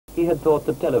He had thought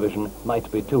that television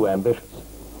might be too ambitious,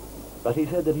 but he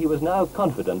said that he was now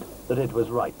confident that it was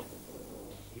right.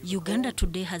 Uganda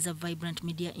today has a vibrant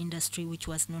media industry, which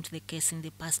was not the case in the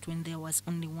past when there was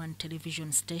only one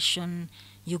television station,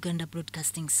 Uganda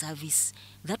Broadcasting Service.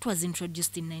 That was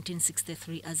introduced in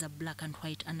 1963 as a black and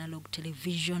white analog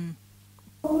television.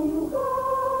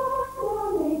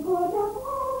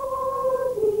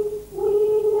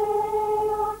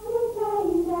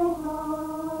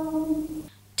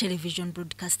 Television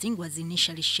broadcasting was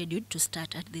initially scheduled to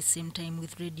start at the same time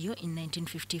with radio in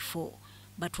 1954,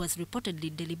 but was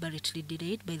reportedly deliberately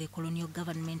delayed by the colonial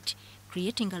government,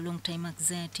 creating a long-time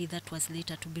anxiety that was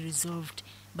later to be resolved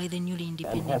by the newly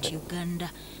independent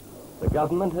Uganda. The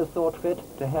government has thought fit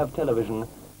to have television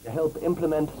to help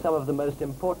implement some of the most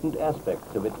important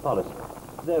aspects of its policy.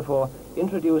 Therefore,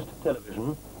 introduced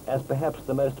television as perhaps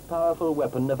the most powerful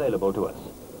weapon available to us.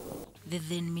 The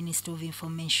then Minister of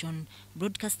Information,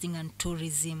 Broadcasting and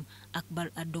Tourism, Akbar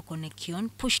Adoko Nekyon,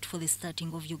 pushed for the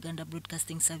starting of Uganda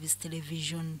Broadcasting Service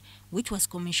Television, which was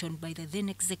commissioned by the then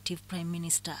Executive Prime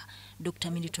Minister, Dr.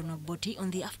 Milton Obote,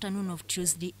 on the afternoon of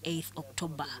Tuesday, 8th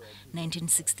October,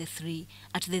 1963,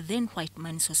 at the then White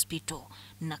Man's Hospital,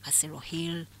 Nakasero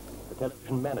Hill. The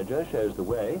television manager shows the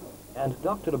way, and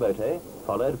Dr. Obote,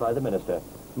 followed by the minister,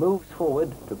 moves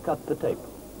forward to cut the tape,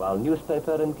 while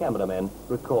newspaper and cameramen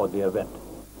record the event.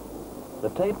 The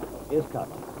tape is cut.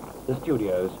 The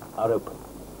studios are open.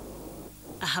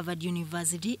 A Harvard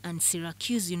University and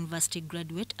Syracuse University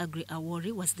graduate, Agri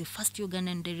Awori, was the first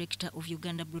Ugandan director of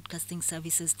Uganda Broadcasting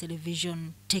Services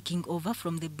Television, taking over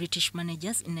from the British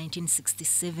managers in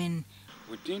 1967.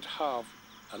 We didn't have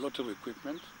a lot of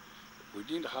equipment. We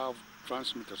didn't have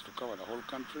transmitters to cover the whole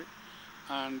country.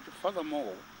 And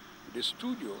furthermore, the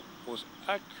studio was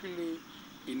actually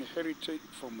inherited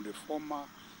from the former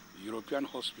European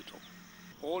hospital.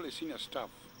 All the senior staff,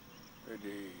 the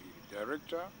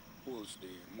director, who was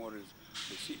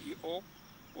the CEO,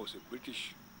 was a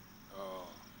British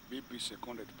BP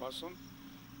seconded person.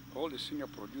 All the senior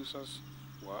producers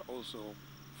were also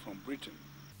from Britain.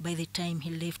 By the time he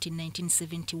left in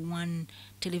 1971,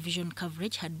 television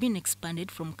coverage had been expanded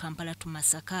from Kampala to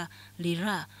Masaka,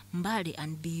 Lira, Mbale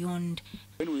and beyond.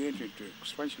 When we entered the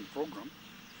expansion program,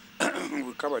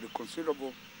 we covered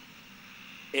considerable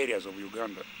areas of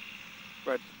Uganda.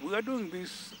 But we are doing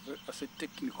this as a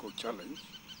technical challenge,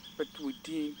 but we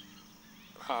didn't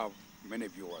have many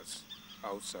viewers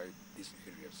outside these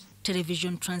areas.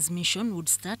 Television transmission would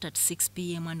start at 6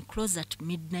 p.m. and close at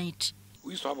midnight.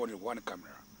 We used to have only one camera,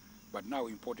 but now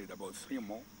we imported about 3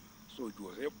 more, so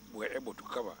we were able to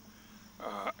cover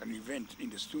an event in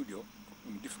the studio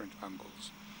from different angles.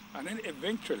 And then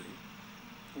eventually,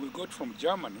 we got from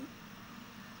Germany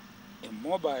a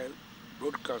mobile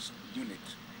broadcast unit,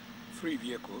 3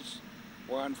 vehicles,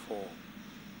 one for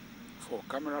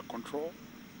camera control,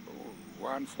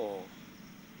 one for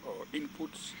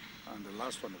inputs, and the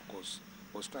last one, of course,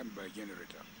 was standby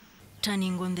generator.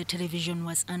 Turning on the television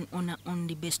was an honor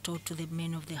only bestowed to the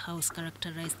men of the house,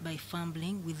 characterized by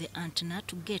fumbling with the antenna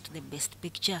to get the best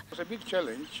picture. It was a big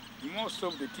challenge. Most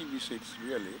of the TV sets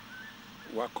really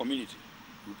were community.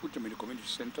 We put them in the community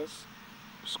centers,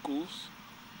 schools,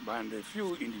 and a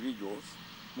few individuals,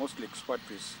 mostly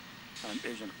expatriates and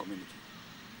Asian community.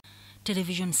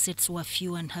 Television sets were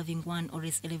few, and having one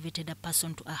always elevated a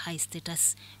person to a high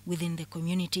status within the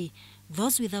community.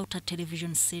 Those without a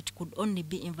television set could only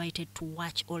be invited to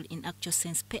watch, or in actual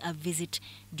sense pay a visit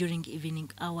during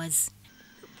evening hours.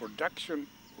 The production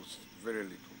was very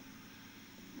little.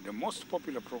 The most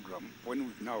popular program, when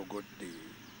we now got the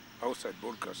outside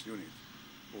broadcast unit,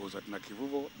 was at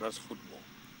Nakivubo, that's football,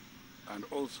 and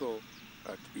also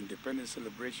at independence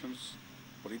celebrations,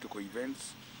 political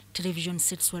events. Television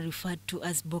sets were referred to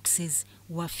as boxes,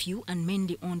 were few and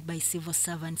mainly owned by civil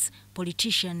servants,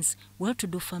 politicians,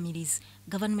 well-to-do families,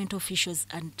 government officials,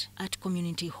 and at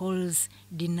community halls.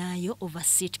 Denial of a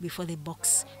seat before the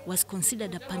box was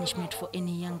considered a punishment for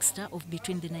any youngster of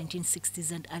between the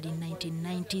 1960s and early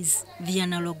 1990s. The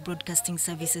analog broadcasting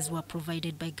services were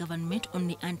provided by government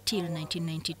only until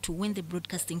 1992, when the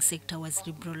broadcasting sector was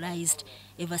liberalized.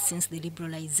 Ever since the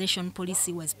liberalization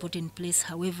policy was put in place,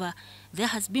 however, there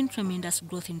has been tremendous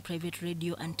growth in private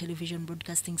radio and television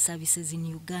broadcasting services in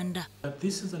Uganda.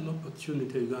 This is an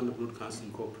opportunity Uganda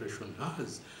Broadcasting Corporation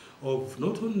has of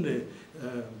not only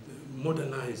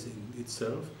modernizing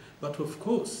itself, but of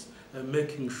course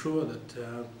making sure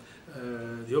that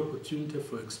the opportunity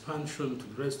for expansion to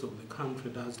the rest of the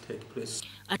country does take place.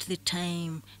 At the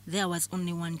time, there was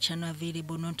only one channel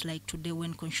available, not like today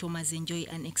when consumers enjoy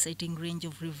an exciting range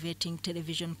of riveting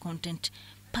television content.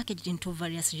 packaged into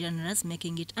various genres,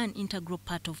 making it an integral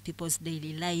part of people's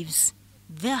daily lives.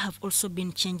 There have also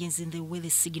been changes in the way the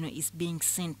signal is being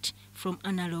sent from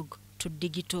analog to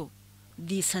digital.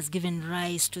 This has given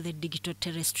rise to the digital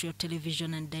terrestrial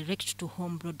television and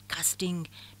direct-to-home broadcasting.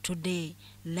 Today,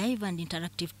 live and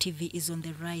interactive TV is on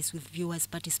the rise, with viewers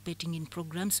participating in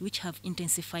programs which have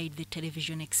intensified the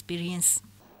television experience.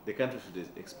 The country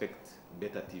should expect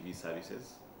better TV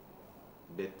services,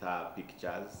 better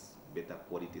pictures, better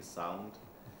quality sound.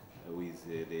 With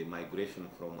the migration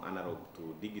from analog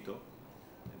to digital,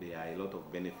 there are a lot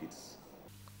of benefits.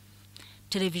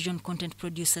 Television content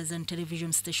producers and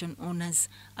television station owners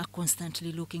are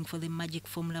constantly looking for the magic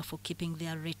formula for keeping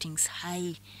their ratings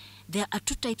high. There are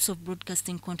two types of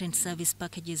broadcasting content service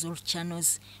packages or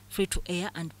channels: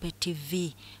 free-to-air and pay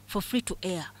TV. For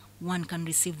free-to-air, one can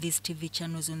receive these TV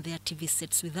channels on their TV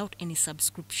sets without any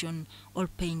subscription or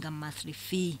paying a monthly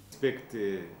fee. Expect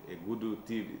a good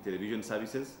television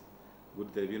services,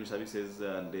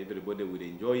 and everybody will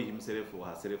enjoy himself or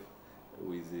herself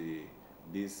with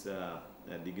this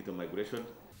digital migration.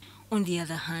 On the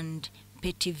other hand,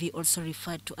 pay TV, also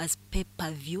referred to as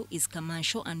pay-per-view, is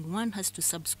commercial, and one has to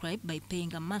subscribe by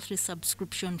paying a monthly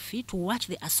subscription fee to watch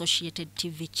the associated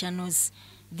TV channels.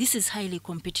 This is a highly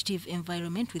competitive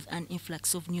environment with an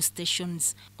influx of new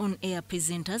stations. On-air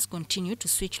presenters continue to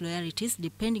switch loyalties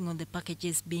depending on the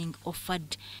packages being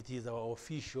offered. It is our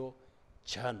official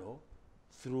channel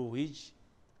through which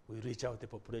we reach out the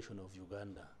population of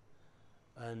Uganda.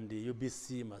 And the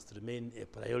UBC must remain a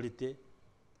priority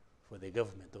for the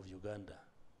government of Uganda.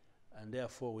 And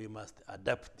therefore we must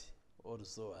adapt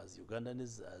also as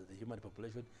Ugandans, as the human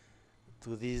population,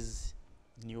 to these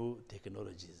new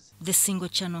technologies. The single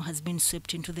channel has been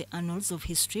swept into the annals of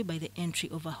history by the entry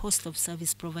of a host of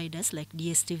service providers like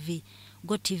DSTV,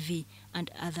 GoTV, and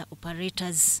other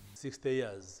operators. 60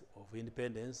 years of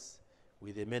independence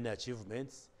with the many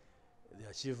achievements. The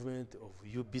achievement of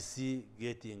UBC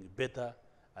getting better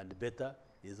and better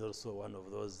is also one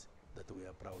of those that we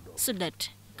are proud of. So that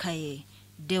Kaye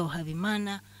Deo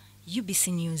Habimana,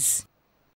 UBC News.